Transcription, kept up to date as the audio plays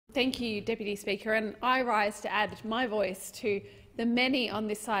Thank you, Deputy Speaker, and I rise to add my voice to the many on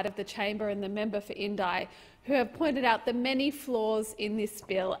this side of the chamber and the member for Indi who have pointed out the many flaws in this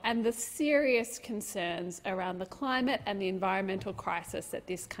bill and the serious concerns around the climate and the environmental crisis that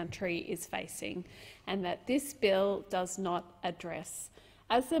this country is facing, and that this bill does not address.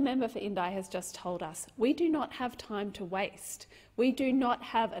 As the member for Indi has just told us, we do not have time to waste. We do not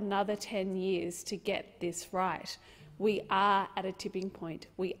have another 10 years to get this right. We are at a tipping point.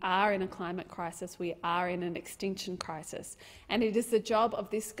 We are in a climate crisis. We are in an extinction crisis. And it is the job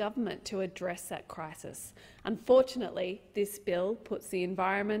of this government to address that crisis. Unfortunately, this bill puts the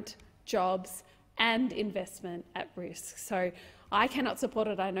environment, jobs and investment at risk. So I cannot support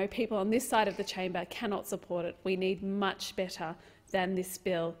it. I know people on this side of the chamber cannot support it. We need much better than this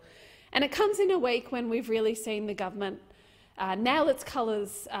bill. And it comes in a week when we've really seen the government nail its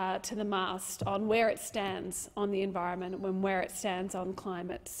colours to the mast on where it stands on the environment and where it stands on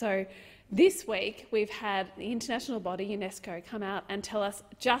climate. So this week we've had the international body UNESCO come out and tell us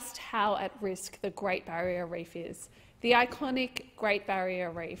just how at risk the Great Barrier Reef is. The iconic Great Barrier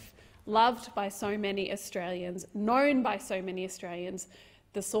Reef, loved by so many Australians, known by so many Australians,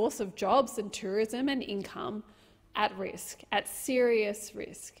 the source of jobs and tourism and income, at risk, at serious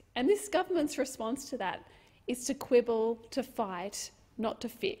risk. And this government's response to that is to quibble, to fight, not to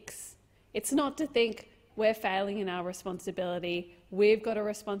fix. It's not to think we're failing in our responsibility. We've got a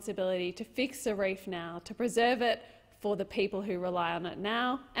responsibility to fix the reef now, to preserve it for the people who rely on it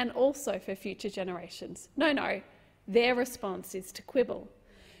now and also for future generations. No, their response is to quibble.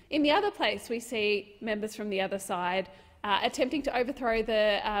 In the other place, we see members from the other side attempting to overthrow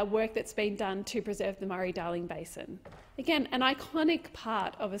the work that's been done to preserve the Murray-Darling Basin. Again, an iconic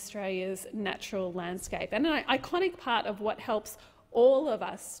part of Australia's natural landscape and an iconic part of what helps all of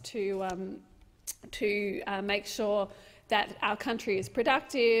us to make sure that our country is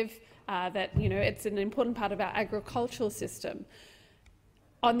productive, that it's an important part of our agricultural system.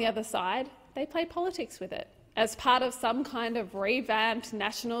 On the other side, they play politics with it as part of some kind of revamped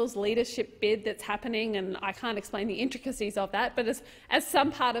Nationals leadership bid that's happening, and I can't explain the intricacies of that, but as some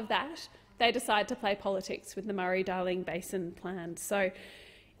part of that, they decide to play politics with the Murray-Darling Basin plan. So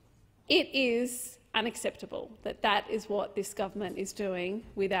it is unacceptable that that is what this government is doing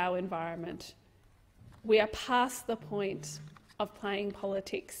with our environment. We are past the point of playing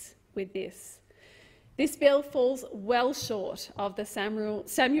politics with this. This bill falls well short of the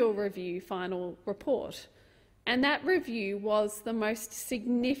Samuel Review final report. And that review was the most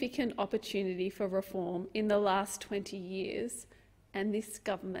significant opportunity for reform in the last 20 years, and this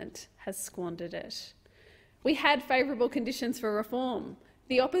government has squandered it. We had favourable conditions for reform.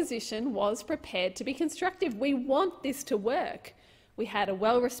 The opposition was prepared to be constructive. We want this to work. We had a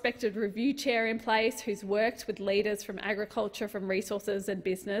well-respected review chair in place who's worked with leaders from agriculture, from resources and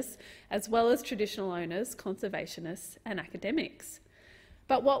business, as well as traditional owners, conservationists and academics.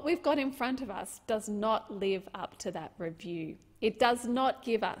 But what we've got in front of us does not live up to that review. It does not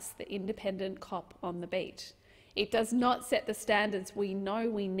give us the independent cop on the beat. It does not set the standards we know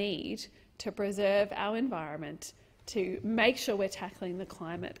we need to preserve our environment, to make sure we're tackling the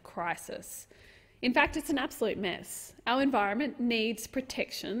climate crisis. In fact, it's an absolute mess. Our environment needs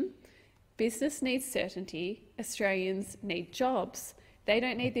protection, business needs certainty, Australians need jobs. They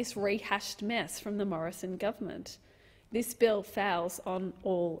don't need this rehashed mess from the Morrison government. This bill fails on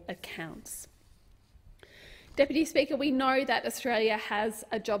all accounts. Deputy Speaker, we know that Australia has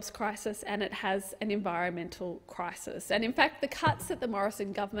a jobs crisis and it has an environmental crisis. And in fact, the cuts that the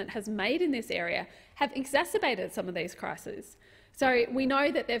Morrison government has made in this area have exacerbated some of these crises. So we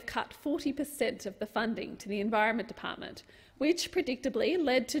know that they've cut 40% of the funding to the Environment Department, which predictably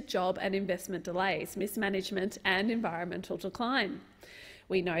led to job and investment delays, mismanagement and environmental decline.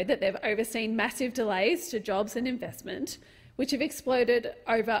 We know that they've overseen massive delays to jobs and investment, which have exploded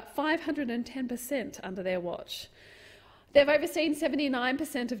over 510% under their watch. They've overseen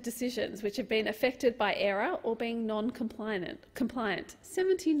 79% of decisions which have been affected by error or being non-compliant.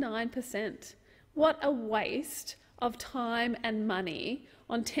 79%. What a waste of time and money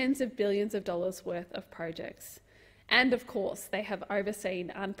on tens of billions of dollars worth of projects. And of course, they have overseen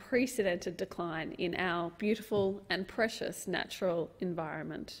unprecedented decline in our beautiful and precious natural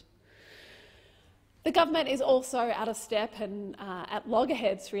environment. The government is also out of step and at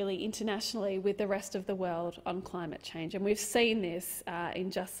loggerheads, really, internationally with the rest of the world on climate change. And we've seen this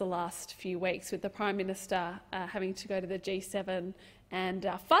in just the last few weeks with the Prime Minister having to go to the G7 and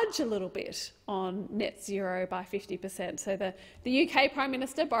fudge a little bit on net zero by 50%. So the UK Prime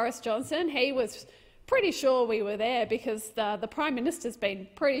Minister, Boris Johnson, he was pretty sure we were there because the Prime Minister's been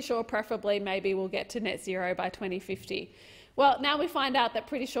pretty sure preferably maybe we'll get to net zero by 2050. Well, now we find out that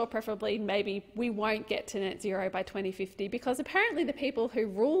pretty sure preferably maybe we won't get to net zero by 2050 because apparently the people who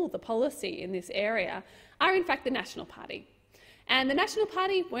rule the policy in this area are in fact the National Party. And the National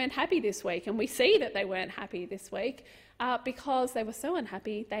Party weren't happy this week, and we see that they weren't happy this week because they were so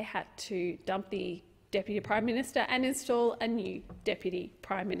unhappy they had to dump the Deputy Prime Minister and install a new Deputy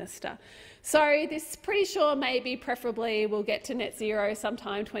Prime Minister. So this pretty sure maybe preferably we'll get to net zero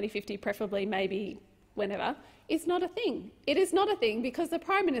sometime 2050, preferably maybe whenever, is not a thing. It is not a thing because the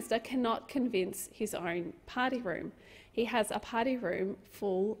Prime Minister cannot convince his own party room. He has a party room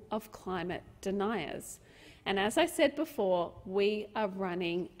full of climate deniers. And as I said before, we are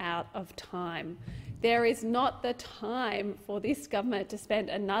running out of time. There is not the time for this government to spend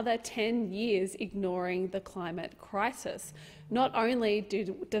another 10 years ignoring the climate crisis. Not only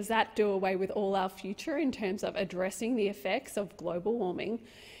does that do away with all our future in terms of addressing the effects of global warming,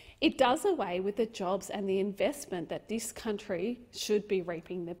 it does away with the jobs and the investment that this country should be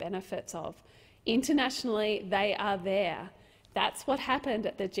reaping the benefits of. Internationally, they are there. That's what happened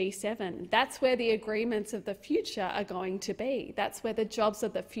at the G7. That's where the agreements of the future are going to be. That's where the jobs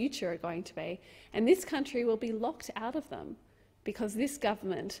of the future are going to be. And this country will be locked out of them because this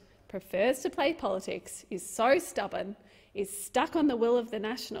government prefers to play politics, is so stubborn, is stuck on the will of the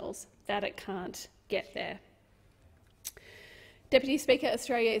Nationals that it can't get there. Deputy Speaker,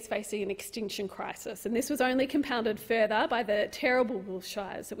 Australia is facing an extinction crisis, and this was only compounded further by the terrible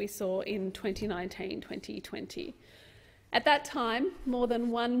bushfires that we saw in 2019-2020. At that time, more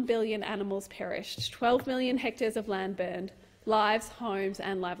than 1 billion animals perished, 12 million hectares of land burned, lives, homes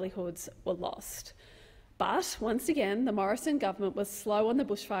and livelihoods were lost. But, once again, the Morrison government was slow on the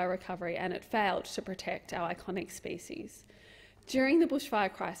bushfire recovery and it failed to protect our iconic species. During the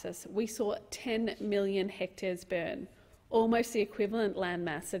bushfire crisis, we saw 10 million hectares burn, almost the equivalent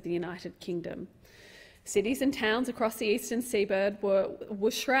landmass of the United Kingdom. Cities and towns across the eastern seaboard were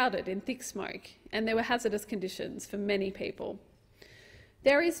shrouded in thick smoke, and there were hazardous conditions for many people.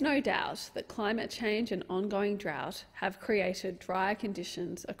 There is no doubt that climate change and ongoing drought have created drier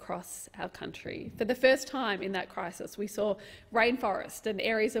conditions across our country. For the first time in that crisis, we saw rainforest and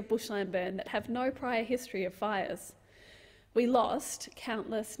areas of bushland burn that have no prior history of fires. We lost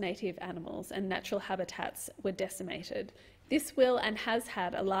countless native animals and natural habitats were decimated. This will and has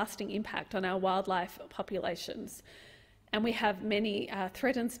had a lasting impact on our wildlife populations, and we have many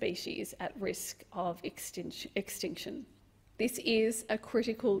threatened species at risk of extinction. This is a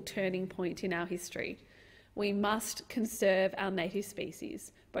critical turning point in our history. We must conserve our native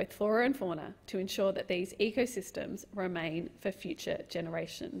species, both flora and fauna, to ensure that these ecosystems remain for future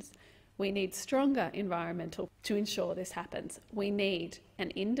generations. We need stronger environmental to ensure this happens. We need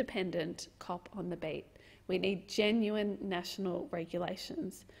an independent cop on the beat. We need genuine national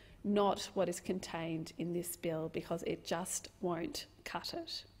regulations, not what is contained in this bill, because it just won't cut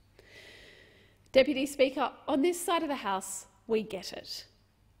it. Deputy Speaker, on this side of the House, we get it.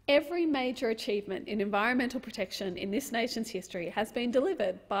 Every major achievement in environmental protection in this nation's history has been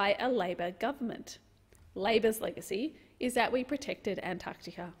delivered by a Labor government. Labor's legacy is that we protected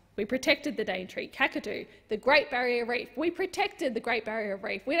Antarctica. We protected the Daintree, Kakadu, the Great Barrier Reef. We protected the Great Barrier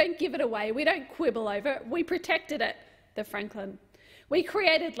Reef. We don't give it away. We don't quibble over it. We protected it, the Franklin. We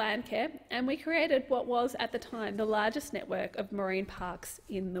created Landcare, and we created what was, at the time, the largest network of marine parks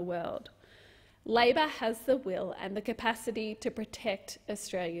in the world. Labor has the will and the capacity to protect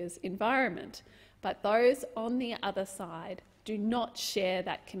Australia's environment, but those on the other side do not share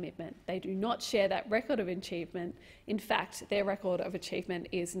that commitment. They do not share that record of achievement. In fact, their record of achievement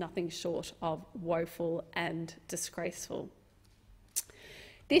is nothing short of woeful and disgraceful.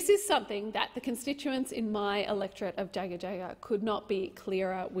 This is something that the constituents in my electorate of Jagga Jagga could not be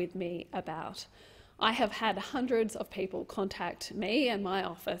clearer with me about. I have had hundreds of people contact me and my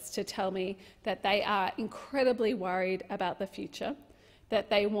office to tell me that they are incredibly worried about the future, that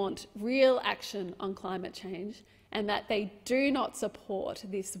they want real action on climate change, and that they do not support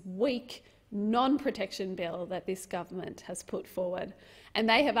this weak non-protection bill that this government has put forward. And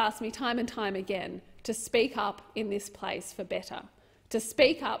they have asked me time and time again to speak up in this place for better, to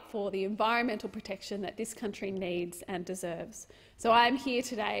speak up for the environmental protection that this country needs and deserves. So I am here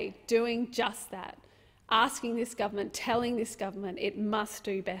today doing just that, asking this government, telling this government it must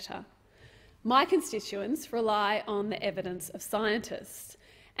do better. My constituents rely on the evidence of scientists,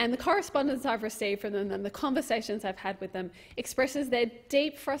 and the correspondence I've received from them and the conversations I've had with them expresses their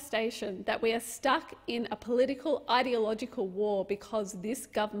deep frustration that we are stuck in a political, ideological war because this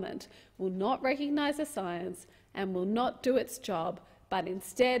government will not recognise the science and will not do its job, but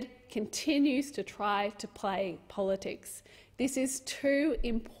instead continues to try to play politics. This is too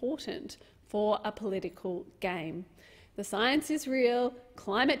important for a political game. The science is real,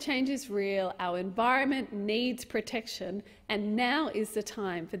 climate change is real, our environment needs protection, and now is the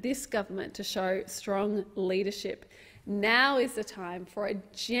time for this government to show strong leadership. Now is the time for a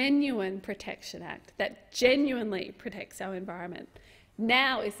genuine Protection Act that genuinely protects our environment.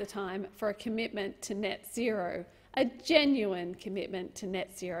 Now is the time for a commitment to net zero, a genuine commitment to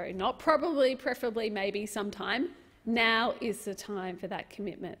net zero, not probably, preferably, maybe sometime. Now is the time for that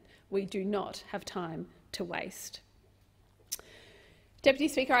commitment. We do not have time to waste. Deputy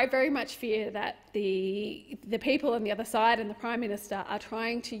Speaker, I very much fear that the people on the other side and the Prime Minister are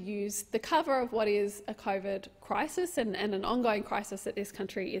trying to use the cover of what is a COVID crisis and an ongoing crisis that this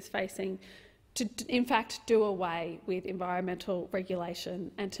country is facing to, in fact, do away with environmental regulation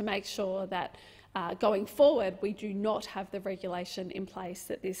and to make sure that going forward we do not have the regulation in place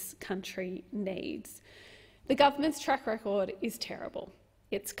that this country needs. The government's track record is terrible.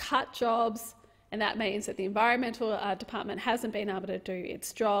 It's cut jobs, and that means that the Environmental Department hasn't been able to do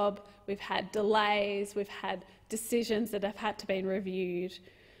its job. We've had delays, we've had decisions that have had to be reviewed.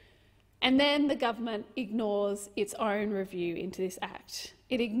 And then the government ignores its own review into this Act.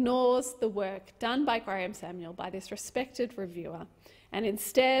 It ignores the work done by Graham Samuel, by this respected reviewer, and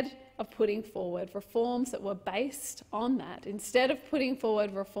instead of putting forward reforms that were based on that, instead of putting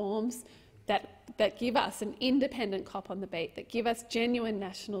forward reforms that give us an independent cop on the beat, that give us genuine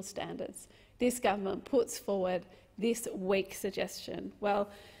national standards, this government puts forward this weak suggestion. Well,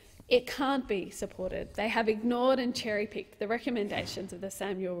 it can't be supported. They have ignored and cherry-picked the recommendations of the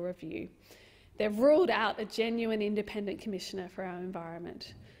Samuel Review. They've ruled out a genuine independent commissioner for our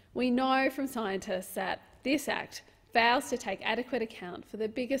environment. We know from scientists that this Act fails to take adequate account for the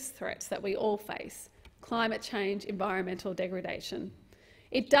biggest threats that we all face: climate change, environmental degradation.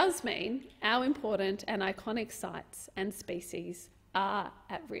 It does mean our important and iconic sites and species are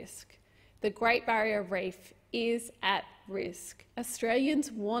at risk. The Great Barrier Reef is at risk.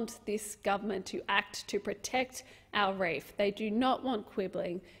 Australians want this government to act to protect our reef. They do not want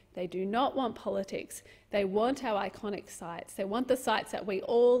quibbling. They do not want politics. They want our iconic sites. They want the sites that we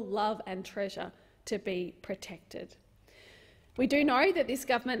all love and treasure to be protected. We do know that this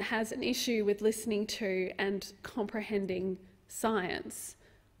government has an issue with listening to and comprehending science.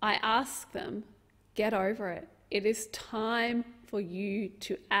 I ask them, get over it. It is time for you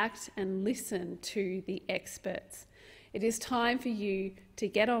to act and listen to the experts. It is time for you to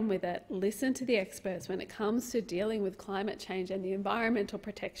get on with it, listen to the experts when it comes to dealing with climate change and the environmental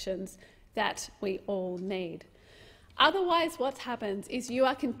protections that we all need. Otherwise, what happens is you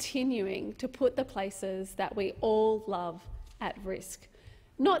are continuing to put the places that we all love at risk.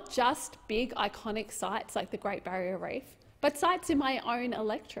 Not just big iconic sites like the Great Barrier Reef, but sites in my own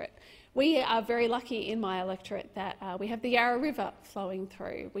electorate. We are very lucky in my electorate that we have the Yarra River flowing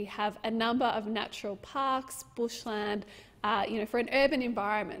through. We have a number of natural parks, bushland. For an urban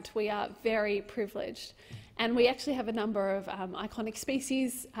environment, we are very privileged. And we actually have a number of iconic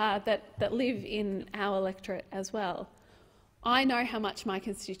species that live in our electorate as well. I know how much my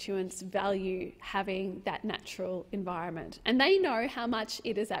constituents value having that natural environment, and they know how much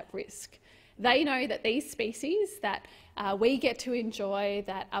it is at risk. They know that these species that we get to enjoy,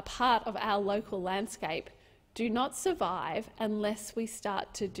 that are part of our local landscape, do not survive unless we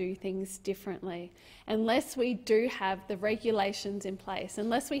start to do things differently, unless we do have the regulations in place,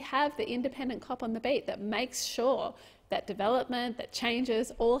 unless we have the independent cop on the beat that makes sure that development, that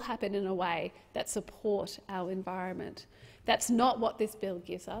changes all happen in a way that support our environment. That's not what this bill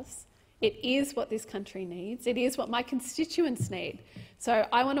gives us. It is what this country needs. It is what my constituents need. So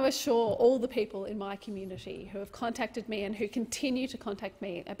I want to assure all the people in my community who have contacted me and who continue to contact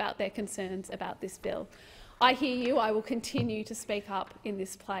me about their concerns about this bill. I hear you. I will continue to speak up in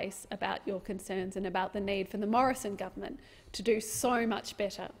this place about your concerns and about the need for the Morrison government to do so much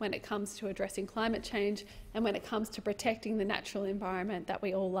better when it comes to addressing climate change and when it comes to protecting the natural environment that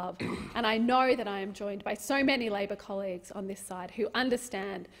we all love. And I know that I am joined by so many Labor colleagues on this side who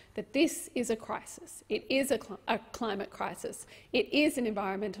understand that this is a crisis. It is a climate crisis. It is an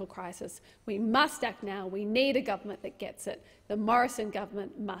environmental crisis. We must act now. We need a government that gets it. The Morrison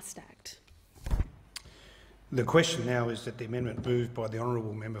government must act. The question now is that the amendment moved by the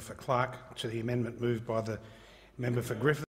honourable member for Clark to the amendment moved by the member for Griffith